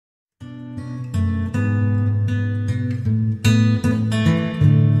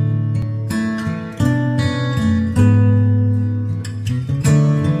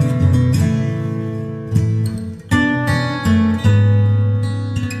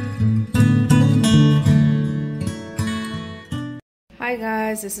Hi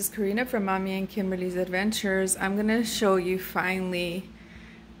guys, this is Karina from Mommy and Kimberly's Adventures. I'm going to show you finally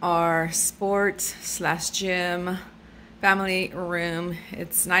our sports/gym family room.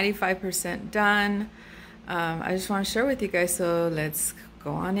 It's 95% done. I just want to share with you guys, so let's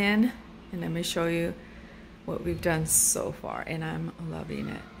go on in and let me show you what we've done so far, and I'm loving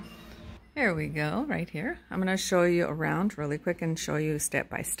it. Here we go, right here. I'm going to show you around really quick and show you step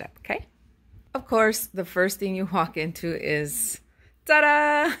by step, okay? Of course, the first thing you walk into is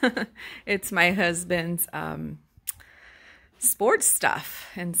ta-da! It's my husband's sports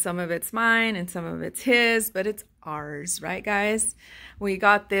stuff, and some of it's mine and some of it's his, but it's ours, right guys? We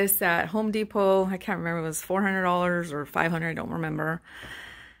got this at Home Depot. I can't remember, it was $400 or $500, I don't remember.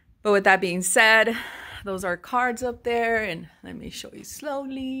 But with that being said, those are cards up there, and let me show you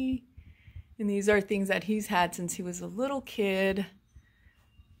slowly. And these are things that he's had since he was a little kid.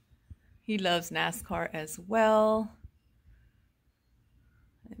 He loves NASCAR as well.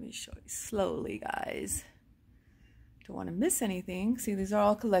 Let me show you slowly, guys. Don't want to miss anything. See, these are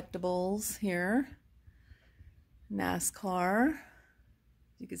all collectibles here. NASCAR.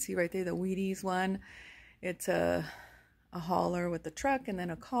 You can see right there the Wheaties one. It's a hauler with a truck and then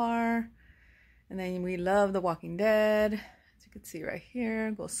a car. And then we love The Walking Dead. As you can see right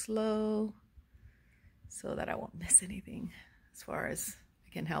here, go slow so that I won't miss anything as far as I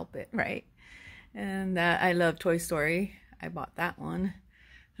can help it, right? And I love Toy Story. I bought that one.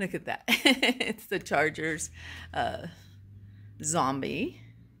 Look at that. It's the Chargers zombie.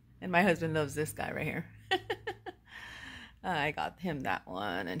 And my husband loves this guy right here. I got him that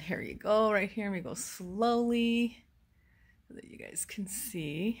one. And here you go, right here. We go slowly so that you guys can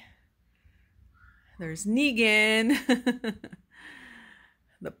see. There's Negan.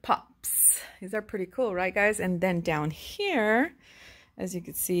 The Pops. These are pretty cool, right guys? And then down here, as you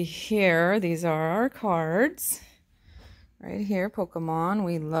can see here, these are our cards. Right here, Pokemon.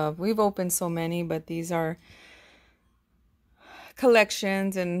 We've opened so many, but these are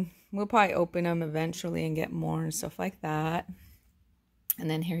collections, and we'll probably open them eventually and get more and stuff like that. And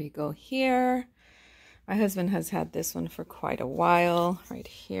then here you go here. My husband has had this one for quite a while, right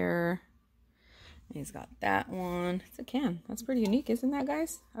here. And he's got that one. It's a can. That's pretty unique, isn't that,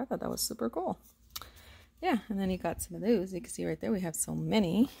 guys? I thought that was super cool. Yeah, and then he got some of those. You can see right there, we have so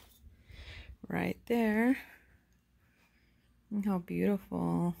many right there. Look how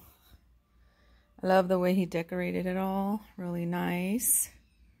beautiful. I love the way he decorated it all. Really nice.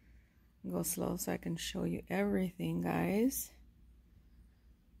 Go slow so I can show you everything, guys.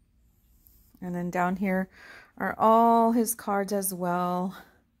 And then down here are all his cards as well.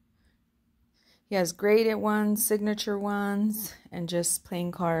 He has graded ones, signature ones, and just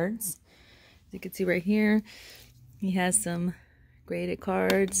plain cards. As you can see right here, he has some graded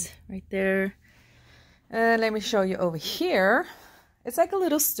cards right there. Let me show you over here. It's like a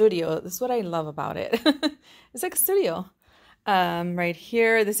little studio. This is what I love about it. It's like a studio. Right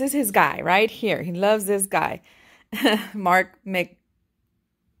here, this is his guy right here. He loves this guy. Mark Mc...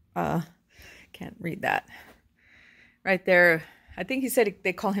 can't read that. Right there. I think he said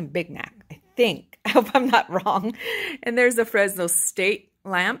they call him Big Mac. I think. I hope I'm not wrong. And there's the Fresno State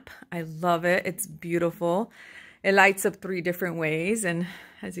lamp. I love it. It's beautiful. It lights up 3 different ways. And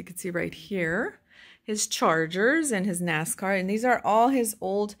as you can see right here, his Chargers and his NASCAR. And these are all his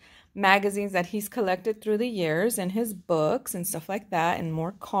old magazines that he's collected through the years, and his books and stuff like that, and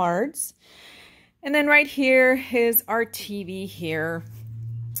more cards. And then right here is our TV here.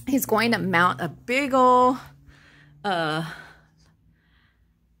 He's going to mount a big old a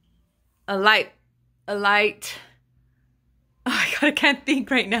light. Oh my God, I can't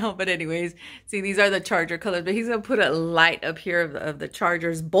think right now. But anyways, see, these are the Charger colors. But he's going to put a light up here of the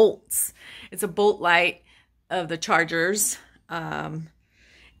Chargers bolts. It's a bolt light of the Chargers.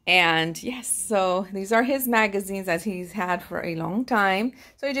 And yes, so these are his magazines that he's had for a long time.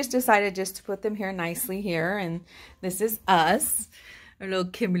 So he just decided just to put them here nicely here. And this is us. Our little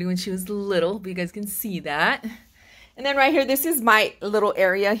Kimberly when she was little. But you guys can see that. And then right here, this is my little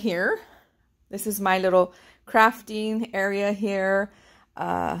area here. This is my little crafting area here.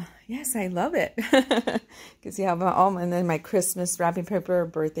 Yes, I love it. Because you have all, and then my Christmas wrapping paper,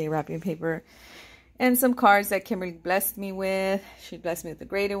 birthday wrapping paper, and some cards that Kimberly blessed me with. She blessed me with the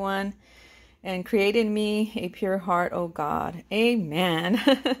graded one, and created me a pure heart, oh God. Amen.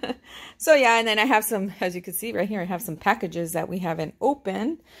 So yeah, and then I have some, as you can see right here, I have some packages that we haven't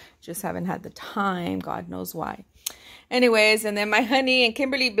opened. Just haven't had the time. God knows why. Anyways, and then my honey and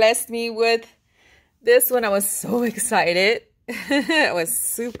Kimberly blessed me with this one. I was so excited. I was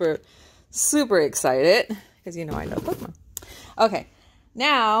super, super excited because you know I love Pokemon. Okay,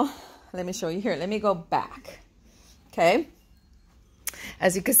 now let me show you here. Let me go back. Okay,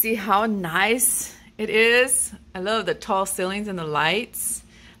 As you can see how nice it is. I love the tall ceilings and the lights.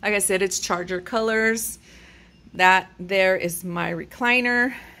 Like I said, it's charger colors. That there is my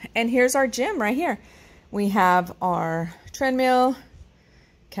recliner. And here's our gym right here. We have our treadmill.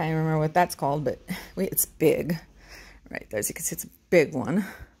 Can't remember what that's called, but it's big. Right there, as you can see, it's a big one.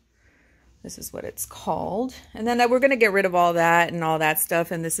 This is what it's called. And then we're gonna get rid of all that and all that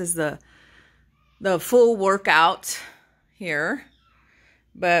stuff. And this is the full workout here.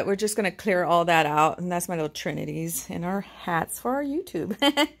 But we're just gonna clear all that out. And that's my little Trinities and our hats for our YouTube.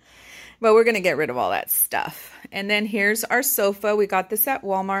 But we're gonna get rid of all that stuff. And then here's our sofa. We got this at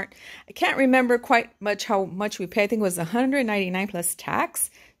Walmart. I can't remember quite much how much we paid. I think it was $199 plus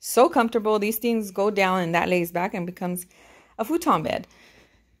tax. So comfortable. These things go down and that lays back and becomes a futon bed.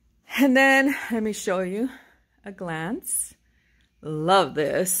 And then let me show you a glance. Love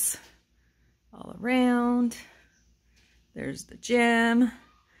this. All around. There's the gym.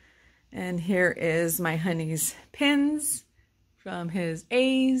 And here is my honey's pins from his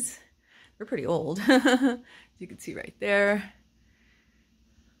A's. They're pretty old. You can see right there.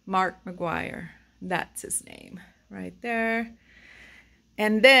 Mark McGuire. That's his name right there.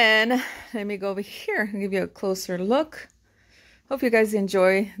 And then let me go over here and give you a closer look. Hope you guys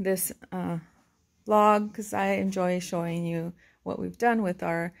enjoy this vlog, because I enjoy showing you what we've done with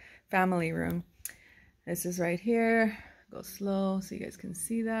our family room. This is right here. Go slow so you guys can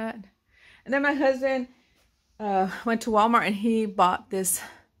see that. And then my husband went to Walmart and he bought this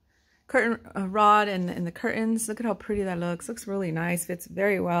curtain rod and the curtains. Look at how pretty that looks. Looks really nice. Fits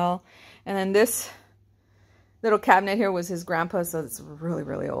very well. And then this little cabinet here was his grandpa, so it's really,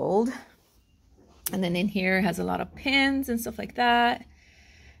 really old. And then in here has a lot of pins and stuff like that.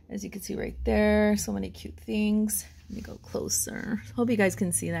 As you can see right there, so many cute things. Let me go closer. Hope you guys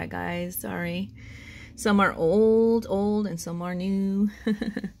can see that, guys. Sorry. Some are old, and some are new.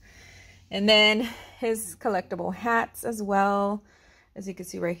 And then his collectible hats as well. As you can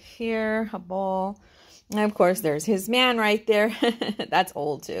see right here, a ball. And of course, there's his man right there. That's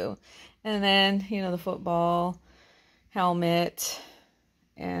old too. And then, you know, the football helmet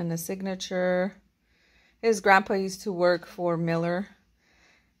and a signature. His grandpa used to work for Miller.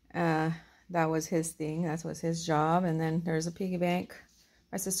 That was his thing. That was his job. And then there's a piggy bank.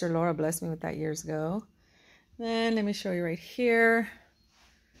 My sister Laura blessed me with that years ago. Then let me show you right here.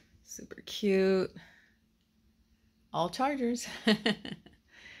 Super cute. All chargers.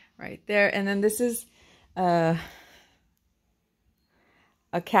 Right there. And then this is a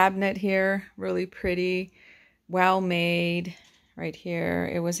cabinet here. Really pretty. Well made. Right here.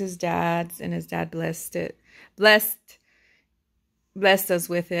 It was his dad's, and his dad blessed us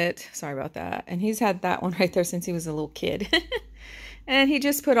with it. Sorry about that. And he's had that one right there since he was a little kid. And he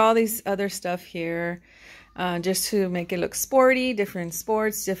just put all these other stuff here just to make it look sporty, different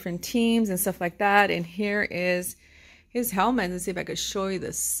sports, different teams and stuff like that. And here is his helmet. Let's see if I could show you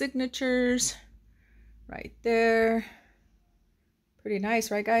the signatures right there. Pretty nice,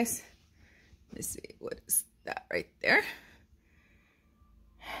 right, guys? Let's see, what is that right there?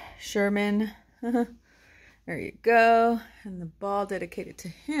 Sherman. There you go. And the ball dedicated to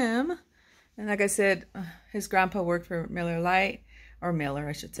him. And like I said, his grandpa worked for Miller Lite, or Miller,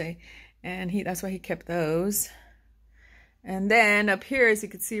 I should say. And that's why he kept those. And then up here, as you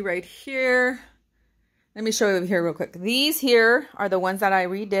can see right here, let me show you here real quick. These here are the ones that I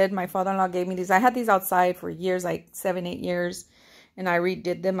redid. My father-in-law gave me these. I had these outside for years, like 7, 8 years. And I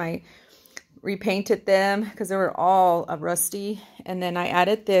redid them. I repainted them because they were all rusty. And then I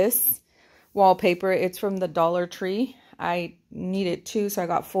added this wallpaper. It's from the Dollar Tree. I needed 2, so I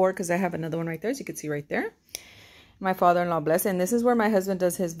got 4 because I have another one right there, as you can see right there. My father-in-law blessed. And this is where my husband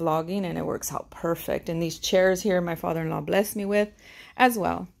does his vlogging, and it works out perfect. And these chairs here, my father-in-law blessed me with as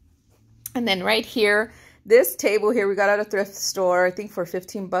well. And then right here, this table here, we got at a thrift store, I think for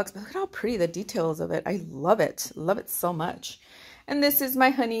 15 bucks. But look at how pretty the details of it. I love it. Love it so much. And this is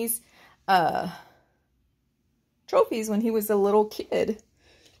my honey's trophies when he was a little kid.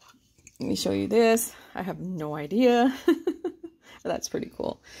 Let me show you this. I have no idea. But that's pretty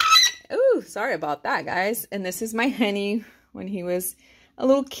cool. Ooh, sorry about that, guys. And this is my honey when he was a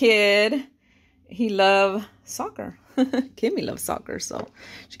little kid. He loved soccer. Kimmy loves soccer, so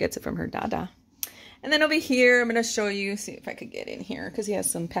she gets it from her dada. And then over here, I'm going to show you, see if I could get in here, because he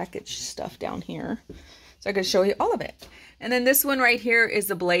has some packaged stuff down here. So I could show you all of it. And then this one right here is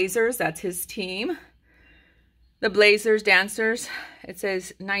the Blazers. That's his team. The Blazers Dancers. It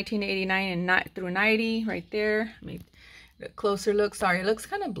says 1989 and through 90 right there. Let me get a closer look. Sorry, it looks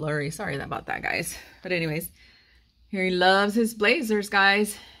kind of blurry. Sorry about that, guys. But anyways, here he loves his Blazers,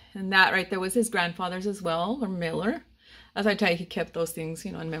 guys. And that right there was his grandfather's as well, or Miller. That's why he kept those things,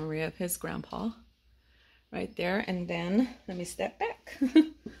 you know, in memory of his grandpa. Right there. And then let me step back.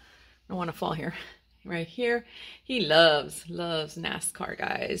 I don't want to fall here. Right here. He loves NASCAR,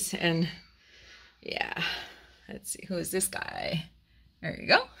 guys. And yeah, let's see, who is this guy? There you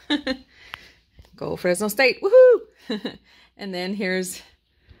go. Go Fresno State. Woohoo! And then here's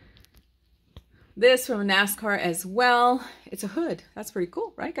this from NASCAR as well. It's a hood. That's pretty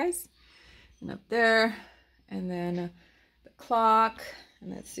cool, right, guys? And up there. And then the clock.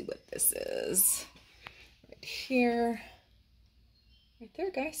 And let's see what this is. Right here. Right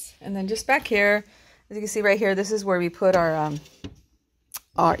there, guys. And then just back here, as you can see right here, this is where we put our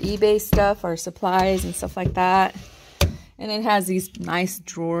eBay stuff, our supplies and stuff like that. And it has these nice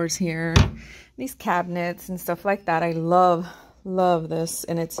drawers here, these cabinets and stuff like that. I love this.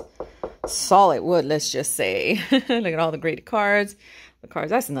 And it's solid wood, let's just say. Look at all the great cards. The cards,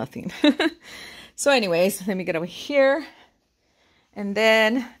 that's nothing. So anyways, let me get over here. And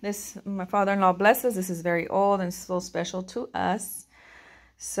then this, my father-in-law blesses. This is very old and so special to us.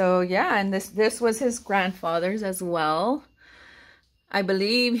 So yeah, and this was his grandfather's as well. I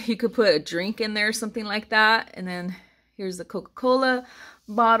believe you could put a drink in there, something like that. And then here's the Coca-Cola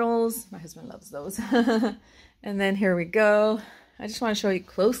bottles. My husband loves those. And then here we go. I just want to show you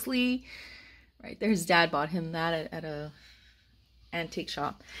closely. Right there, his dad bought him that at a antique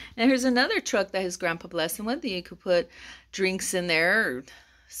shop. And here's another truck that his grandpa blessed him with. You could put drinks in there or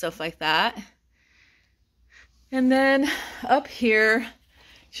stuff like that. And then up here,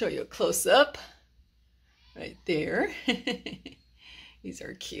 show you a close-up. Right there. These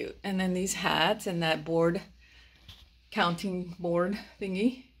are cute. And then these hats and that board, counting board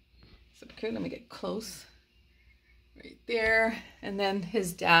thingy. So okay, let me get close. Right there. And then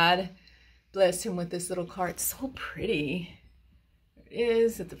his dad blessed him with this little car. It's so pretty. There it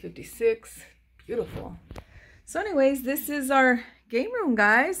is at the 56. Beautiful. So anyways, this is our game room,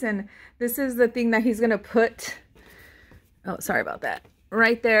 guys. And this is the thing that he's going to put. Oh, sorry about that.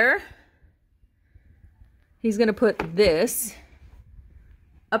 Right there. He's going to put this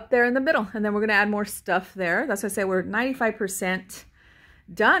up there in the middle. And then we're going to add more stuff there. That's why I say we're 95%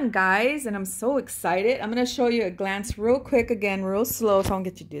 done, guys. And I'm so excited. I'm going to show you a glance real quick again, real slow, so I don't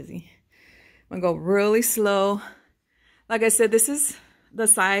get you dizzy. I'm going to go really slow. Like I said, this is the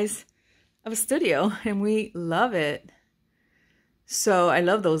size of a studio, and we love it. So I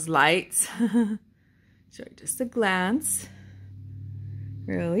love those lights. Show you just a glance.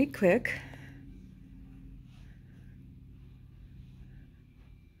 Really quick.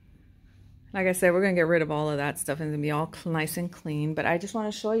 Like I said, we're going to get rid of all of that stuff and it's going to be all nice and clean. But I just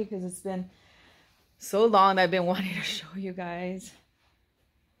want to show you because it's been so long that I've been wanting to show you guys.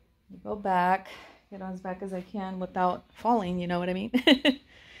 Go back, get on as back as I can without falling, you know what I mean?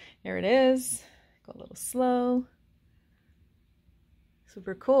 Here it is. Go a little slow.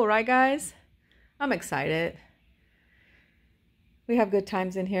 Super cool, right, guys? I'm excited. We have good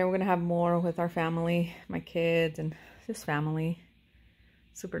times in here. We're going to have more with our family, my kids, and just family.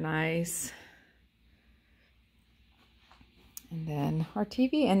 Super nice. And then our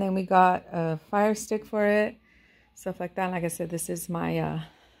TV. And then we got a fire stick for it. Stuff like that. Like I said, this is my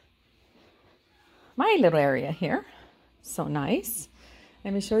my little area here. So nice.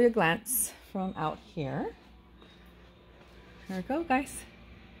 Let me show you a glance from out here. There we go, guys.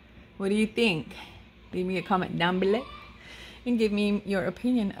 What do you think? Leave me a comment down below and give me your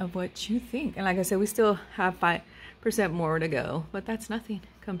opinion of what you think. And like I said, we still have 5% more to go, but that's nothing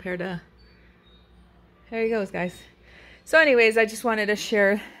compared to, there he goes, guys. So anyways, I just wanted to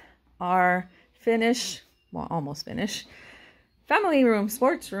share our finish, well, almost finished, family room,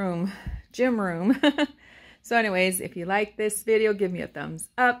 sports room, gym room. So anyways, if you like this video, give me a thumbs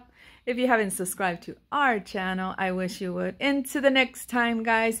up. If you haven't subscribed to our channel, I wish you would. Until the next time,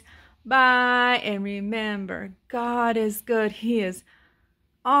 guys, bye. And remember, God is good. He is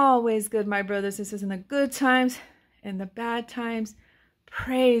always good, my brothers and sisters. In the good times and the bad times,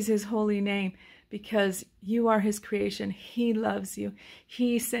 praise his holy name, because you are his creation. He loves you.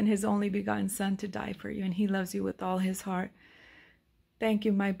 He sent his only begotten son to die for you, and he loves you with all his heart. Thank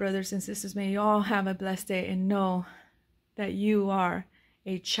you, my brothers and sisters. May you all have a blessed day and know that you are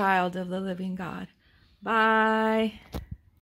a child of the living God. Bye.